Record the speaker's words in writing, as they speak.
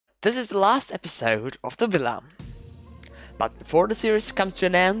This is the last episode of the villa. But before the series comes to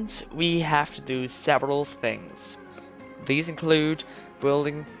an end, we have to do several things. These include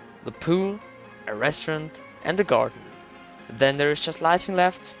building the pool, a restaurant, and a garden. Then there is just lighting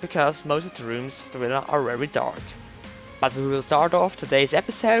left, because most of the rooms of the villa are very dark. But we will start off today's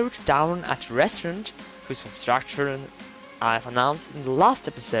episode down at the restaurant, whose construction I've announced in the last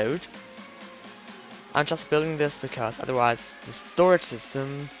episode. I'm just building this because otherwise the storage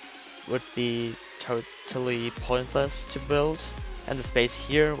system would be totally pointless to build, and the space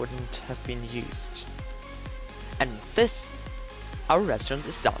here wouldn't have been used. And with this, our restaurant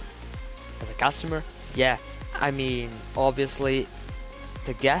is done. As a customer, yeah, I mean obviously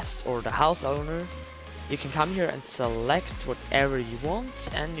the guest or the house owner, you can come here and select whatever you want,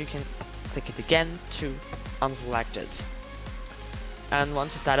 and you can click it again to unselect it. And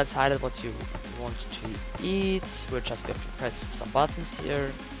once you've decided what you want to eat, we're just going to press some buttons here.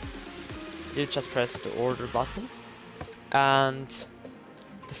 You just press the order button and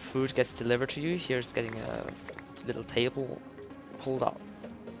the food gets delivered to you. Here's getting a little table pulled up,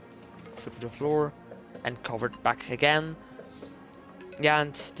 flip to the floor and covered back again. Yeah,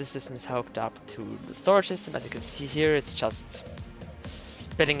 and this system is hooked up to the storage system. As you can see here, it's just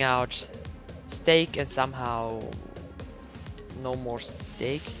spitting out steak, and somehow no more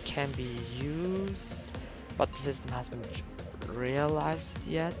steak can be used, but the system hasn't realized it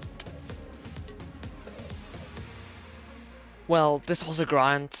yet. Well, this was a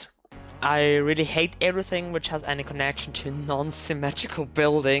grind. I really hate everything which has any connection to non-symmetrical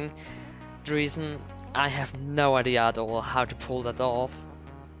building. The reason, I have no idea at all how to pull that off.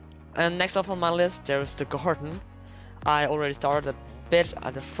 And next off on my list, there's the garden. I already started a bit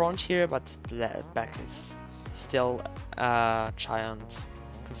at the front here, but the back is still a giant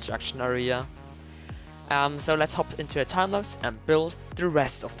construction area. So let's hop into a time lapse and build the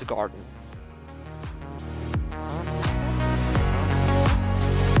rest of the garden.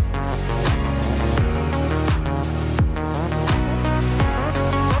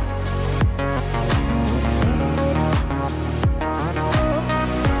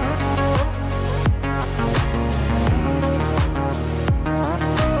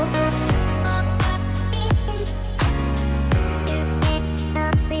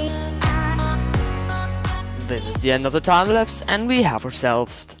 This is the end of the time lapse, and we have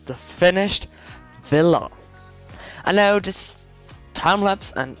ourselves the finished villa. I know this time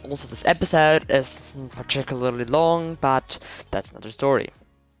lapse and also this episode isn't particularly long, but that's another story.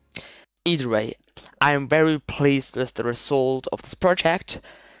 Either way, I am very pleased with the result of this project.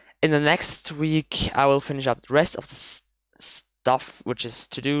 In the next week, I will finish up the rest of the stuff which is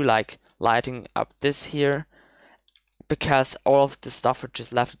to do, like lighting up this here, because all of the stuff which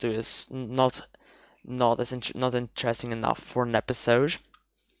is left to do is not interesting enough for an episode,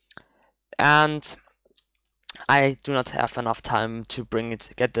 and I do not have enough time to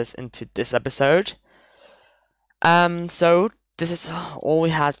get this into this episode. So this is all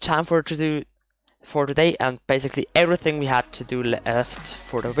we had time for to do for today, and basically everything we had to do left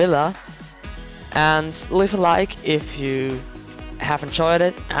for the villa. And leave a like if you have enjoyed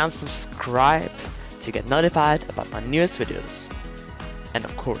it, and subscribe to get notified about my newest videos, and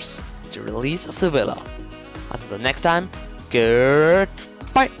of course the release of the villa. Until the next time,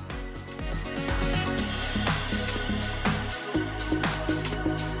 goodbye!